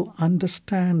enables us to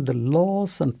understand the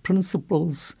laws and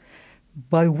principles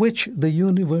by which the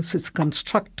universe is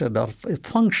constructed or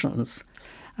functions.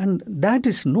 And that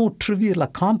is no trivial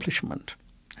accomplishment.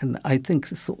 And I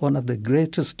think it's one of the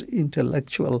greatest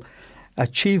intellectual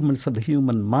achievements of the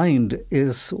human mind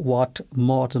is what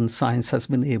modern science has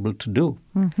been able to do.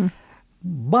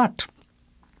 But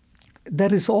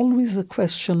there is always the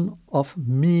question of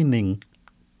meaning.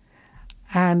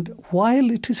 And while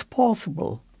it is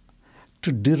possible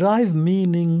to derive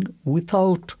meaning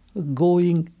without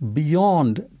going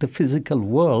beyond the physical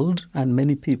world, and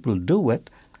many people do it,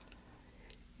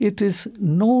 it is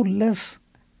no less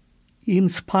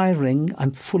inspiring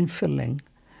and fulfilling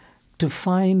to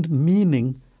find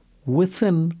meaning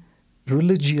within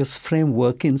religious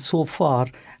framework insofar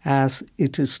as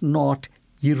it is not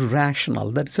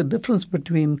irrational. There is a difference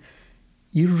between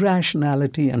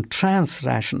irrationality and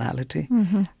trans-rationality.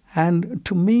 And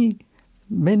to me,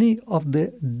 many of the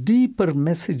deeper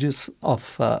messages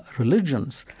of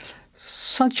religions,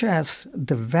 such as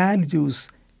the values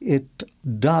it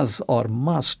does or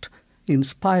must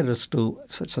inspire us to,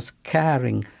 such as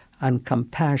caring and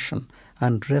compassion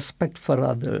and respect for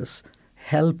others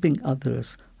helping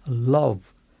others,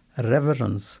 love,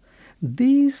 reverence.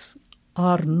 These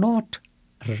are not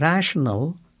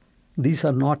rational, these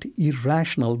are not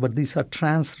irrational, but these are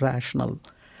transrational.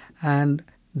 And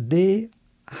they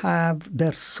have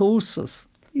their sources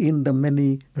in the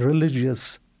many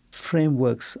religious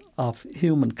frameworks of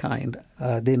humankind.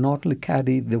 They not only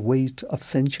carry the weight of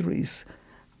centuries,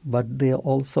 but they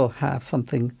also have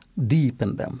something deep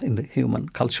in them, in the human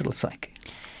cultural psyche.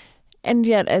 And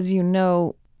yet, as you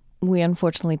know, we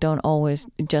unfortunately don't always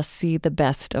just see the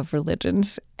best of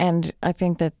religions. And I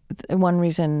think that one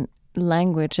reason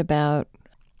language about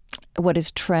what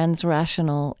is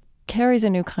transrational carries a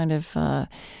new kind of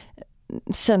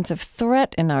sense of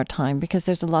threat in our time, because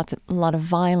there's a lot of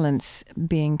violence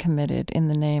being committed in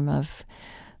the name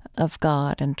of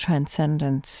God and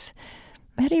transcendence.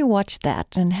 How do you watch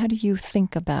that, and how do you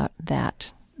think about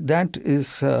that? That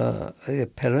is a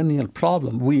perennial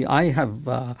problem. I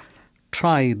have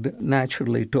tried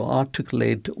naturally to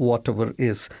articulate whatever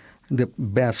is the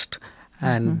best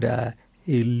and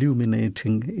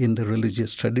illuminating in the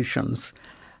religious traditions,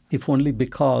 if only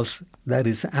because there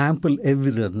is ample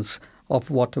evidence of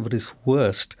whatever is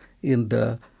worst in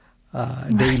the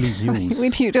daily news.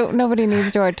 Nobody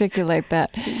needs to articulate that.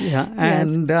 Yeah,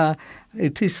 and yes.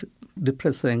 It is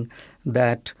depressing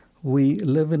that we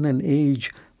live in an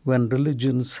age when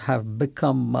religions have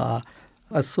become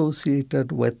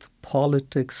associated with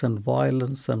politics and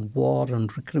violence and war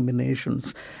and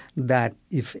recriminations, that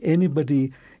if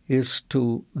anybody is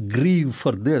to grieve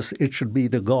for this, it should be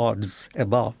the gods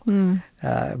above.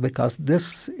 Because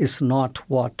this is not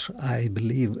what I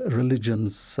believe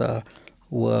religions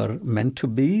were meant to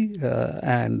be.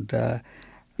 And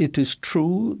it is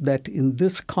true that in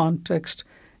this context,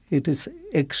 it is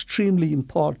extremely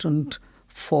important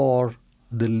for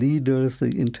the leaders,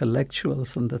 the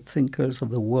intellectuals, and the thinkers of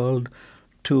the world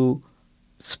to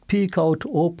speak out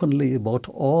openly about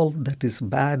all that is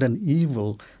bad and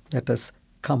evil that has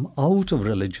come out of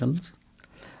religions.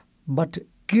 But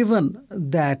given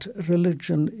that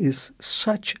religion is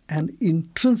such an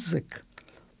intrinsic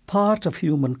part of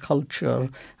human culture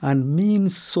and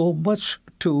means so much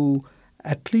to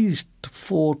at least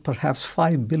 4, perhaps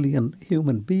 5 billion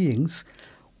human beings,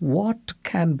 what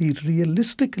can be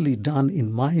realistically done,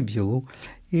 in my view,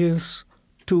 is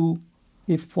to,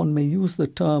 if one may use the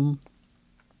term,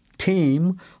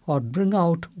 tame or bring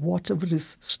out whatever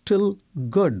is still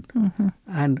good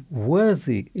and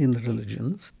worthy in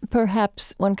religions.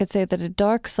 Perhaps one could say that a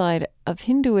dark side of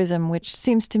Hinduism, which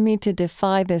seems to me to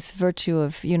defy this virtue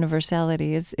of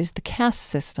universality, is the caste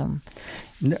system.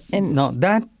 No,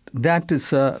 that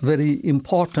is a very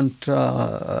important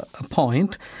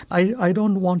point. I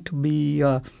don't want to be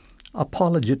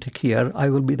apologetic here. I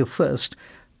will be the first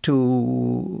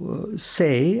to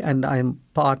say, and I'm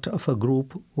part of a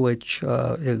group which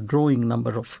a growing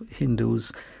number of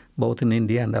Hindus, both in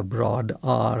India and abroad,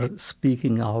 are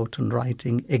speaking out and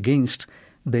writing against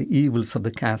the evils of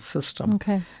the caste system.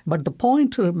 Okay. But the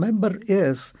point to remember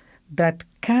is that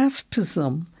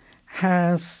casteism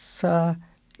has a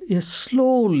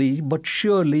slowly but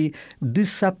surely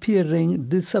disappearing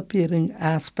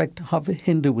aspect of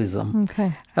Hinduism.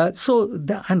 Okay.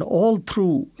 And all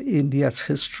through India's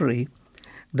history,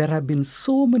 there have been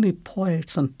so many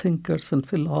poets and thinkers and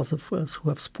philosophers who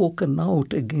have spoken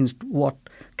out against what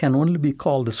can only be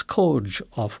called the scourge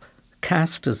of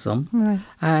casteism. Right.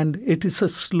 And it is a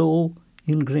slow,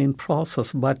 ingrained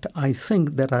process, but I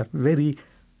think there are very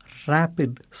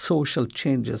rapid social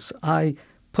changes. I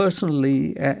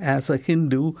personally, as a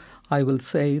Hindu, I will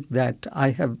say that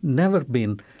I have never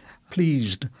been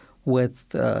pleased with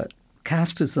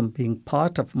casteism being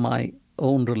part of my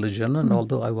own religion. And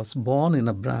although I was born in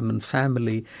a Brahmin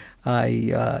family, I,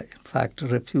 in fact,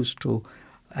 refused to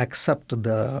accept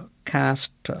the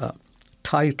caste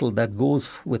title that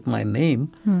goes with my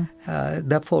name.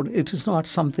 Therefore, it is not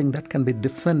something that can be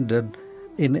defended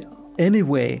in any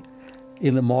way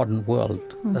in the modern world.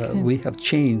 Okay. We have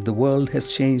changed. The world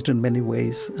has changed in many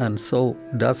ways, and so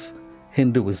does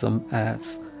Hinduism,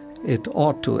 as it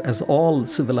ought to, as all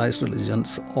civilized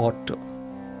religions ought to.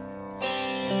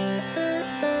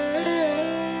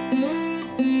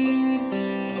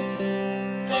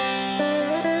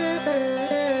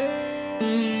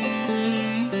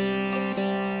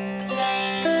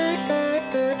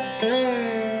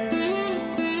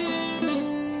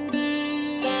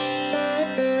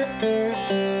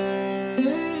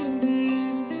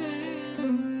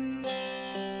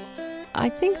 I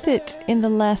think that in the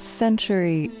last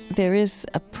century, there is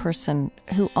a person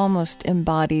who almost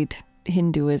embodied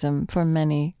Hinduism for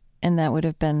many, and that would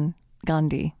have been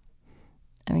Gandhi.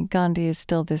 I mean, Gandhi is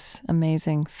still this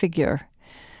amazing figure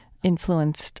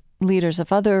influenced leaders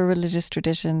of other religious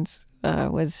traditions,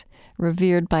 was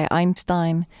revered by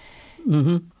Einstein.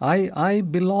 Mm-hmm. I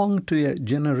belong to a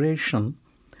generation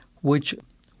which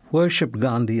worshipped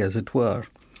Gandhi, as it were.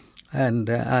 And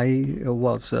I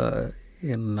was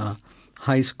in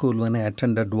high school when I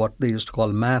attended what they used to call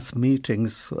mass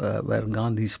meetings where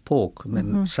Gandhi spoke. I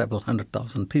mean, several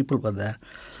 100,000 people were there.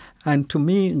 And to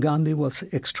me, Gandhi was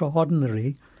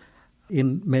extraordinary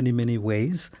in many, many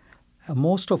ways.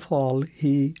 Most of all,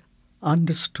 he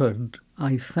understood,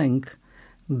 I think,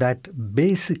 that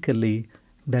basically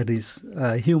there is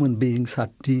human beings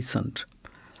are decent.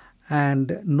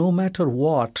 And no matter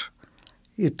what,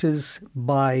 it is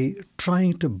by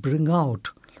trying to bring out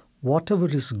whatever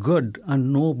is good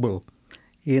and noble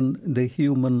in the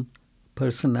human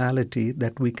personality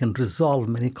that we can resolve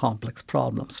many complex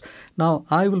problems. Now,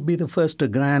 I will be the first to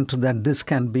grant that this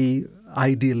can be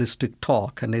idealistic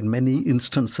talk, and in many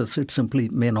instances it simply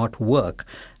may not work.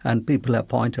 And people have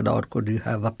pointed out, could you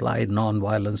have applied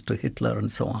nonviolence to Hitler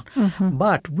and so on?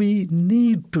 But we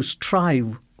need to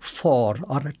strive for,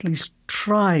 or at least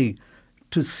try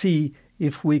to see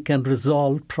if we can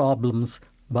resolve problems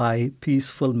by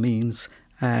peaceful means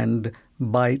and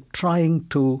by trying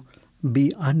to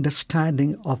be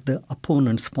understanding of the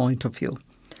opponent's point of view.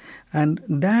 And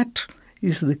that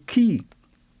is the key.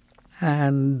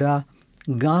 And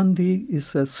Gandhi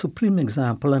is a supreme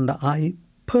example, and I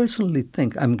personally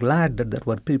think, I'm glad that there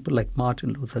were people like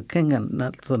Martin Luther King and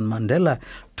Nelson Mandela,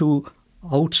 two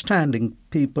outstanding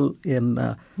people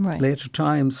in later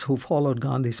times who followed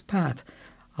Gandhi's path.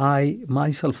 I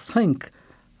myself think,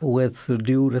 with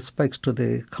due respect to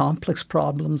the complex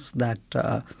problems that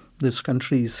this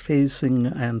country is facing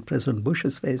and President Bush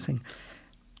is facing,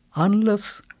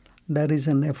 unless there is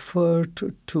an effort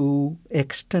to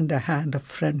extend a hand of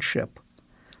friendship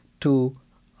to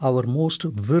our most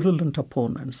virulent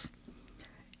opponents,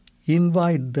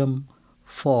 invite them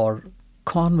for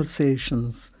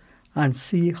conversations and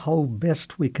see how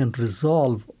best we can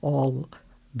resolve all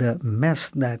the mess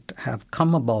that have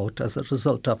come about as a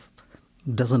result of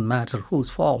doesn't matter whose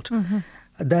fault.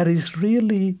 There is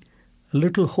really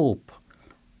little hope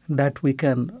that we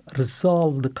can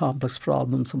resolve the complex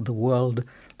problems of the world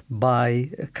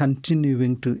by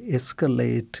continuing to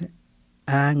escalate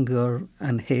anger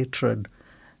and hatred,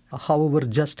 however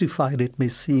justified it may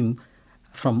seem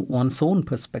from one's own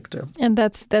perspective. And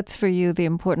that's for you the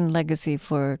important legacy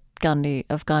for Gandhi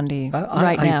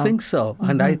right now. I think so.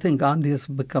 And I think Gandhi has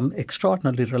become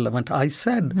extraordinarily relevant. I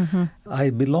said I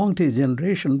belong to a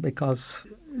generation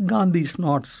because Gandhi is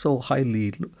not so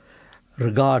highly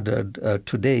regarded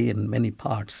today in many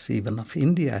parts, even of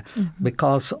India,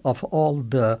 because of all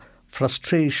the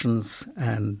frustrations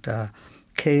and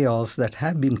chaos that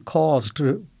have been caused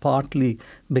partly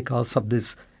because of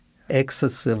this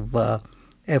excessive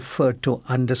effort to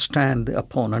understand the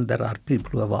opponent. There are people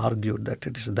who have argued that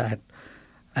it is that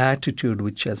attitude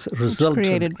which has resulted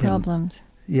created problems.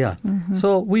 Yeah.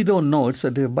 So we don't know.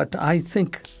 But I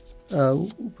think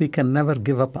we can never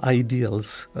give up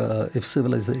ideals if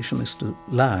civilization is to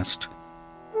last.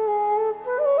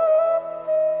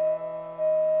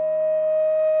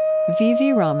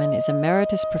 V.V. Raman is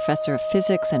Emeritus Professor of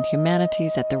Physics and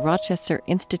Humanities at the Rochester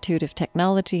Institute of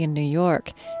Technology in New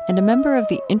York and a member of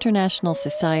the International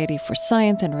Society for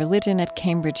Science and Religion at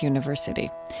Cambridge University.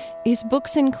 His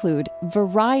books include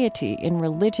Variety in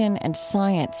Religion and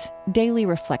Science, Daily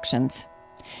Reflections.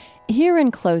 Here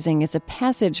in closing is a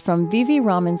passage from V.V.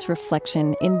 Raman's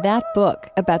reflection in that book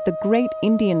about the great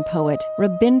Indian poet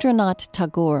Rabindranath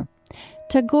Tagore.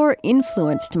 Tagore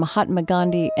influenced Mahatma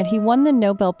Gandhi, and he won the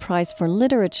Nobel Prize for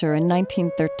Literature in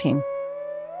 1913.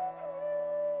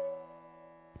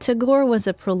 Tagore was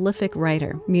a prolific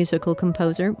writer, musical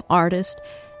composer, artist,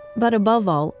 but above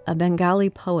all, a Bengali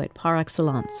poet par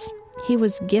excellence. He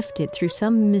was gifted through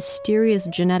some mysterious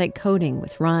genetic coding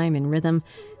with rhyme and rhythm,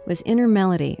 with inner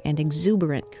melody and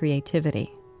exuberant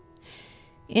creativity.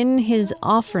 In his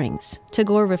Offerings,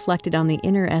 Tagore reflected on the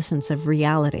inner essence of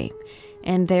reality,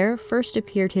 and there first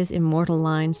appeared his immortal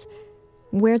lines,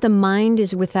 "Where the mind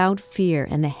is without fear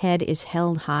and the head is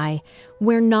held high,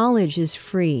 where knowledge is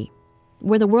free,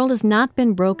 where the world has not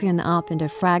been broken up into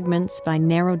fragments by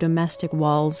narrow domestic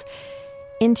walls,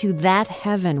 into that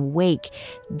heaven wake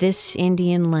this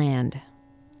Indian land."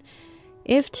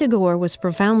 If Tagore was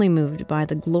profoundly moved by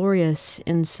the glorious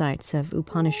insights of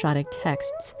Upanishadic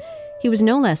texts, he was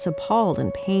no less appalled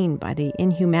and pained by the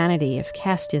inhumanity of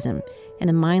casteism and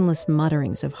the mindless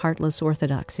mutterings of heartless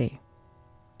orthodoxy.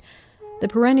 The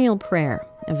perennial prayer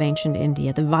of ancient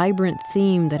India, the vibrant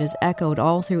theme that is echoed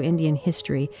all through Indian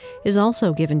history, is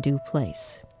also given due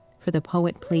place. For the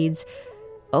poet pleads,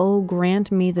 Oh,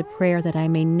 grant me the prayer that I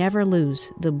may never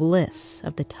lose the bliss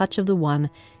of the touch of the one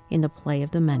in the play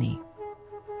of the many.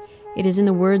 It is in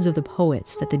the words of the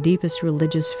poets that the deepest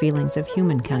religious feelings of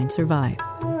humankind survive.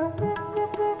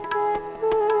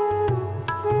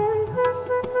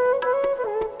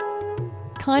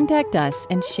 Contact us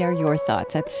and share your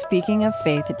thoughts at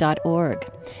speakingoffaith.org.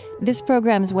 This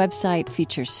program's website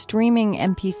features streaming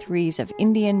MP3s of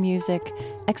Indian music,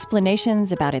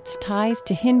 explanations about its ties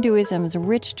to Hinduism's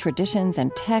rich traditions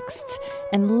and texts,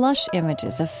 and lush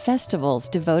images of festivals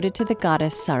devoted to the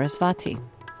goddess Sarasvati.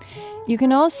 You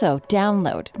can also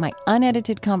download my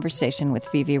unedited conversation with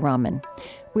V.V. Raman.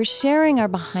 We're sharing our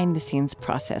behind-the-scenes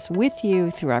process with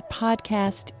you through our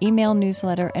podcast, email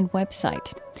newsletter, and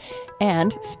website.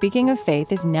 And Speaking of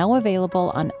Faith is now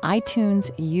available on iTunes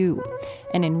U,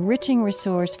 an enriching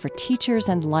resource for teachers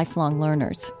and lifelong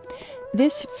learners.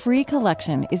 This free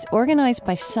collection is organized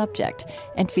by subject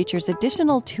and features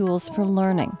additional tools for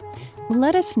learning.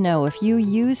 Let us know if you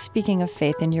use Speaking of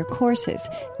Faith in your courses.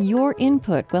 Your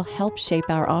input will help shape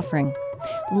our offering.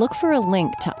 Look for a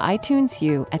link to iTunes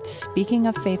U at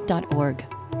speakingoffaith.org.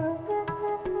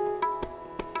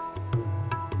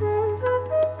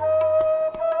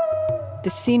 The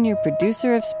senior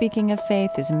producer of Speaking of Faith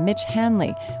is Mitch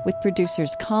Hanley, with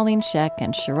producers Colleen Scheck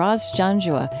and Shiraz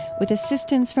Janjua, with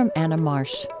assistance from Anna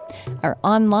Marsh. Our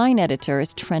online editor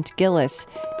is Trent Gillis.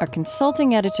 Our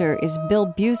consulting editor is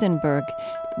Bill Busenberg.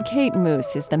 Kate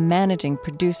Moose is the managing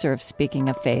producer of Speaking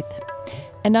of Faith.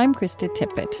 And I'm Krista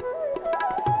Tippett.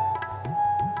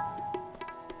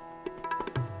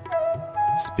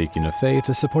 Speaking of Faith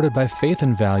is supported by Faith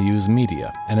and Values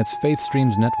Media and its Faith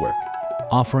Streams Network,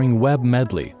 offering Web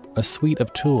Medley, a suite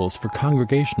of tools for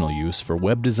congregational use for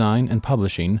web design and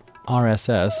publishing,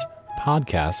 RSS,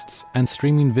 podcasts, and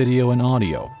streaming video and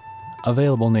audio.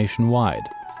 Available nationwide,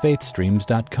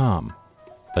 faithstreams.com.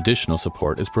 Additional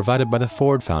support is provided by the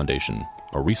Ford Foundation,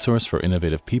 a resource for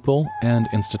innovative people and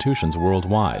institutions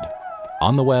worldwide,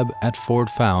 on the web at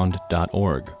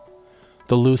fordfound.org.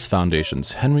 The Luce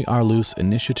Foundation's Henry R. Luce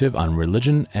Initiative on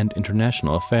Religion and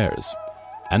International Affairs,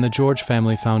 and the George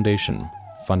Family Foundation,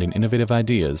 funding innovative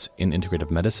ideas in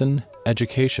integrative medicine,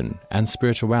 education, and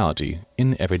spirituality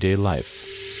in everyday life.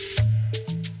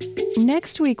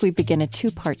 Next week, we begin a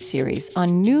two-part series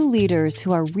on new leaders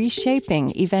who are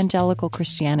reshaping evangelical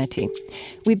Christianity.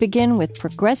 We begin with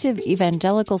progressive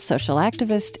evangelical social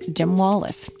activist Jim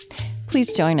Wallis.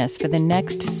 Please join us for the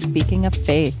next Speaking of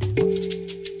Faith.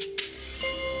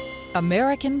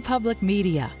 American Public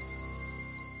Media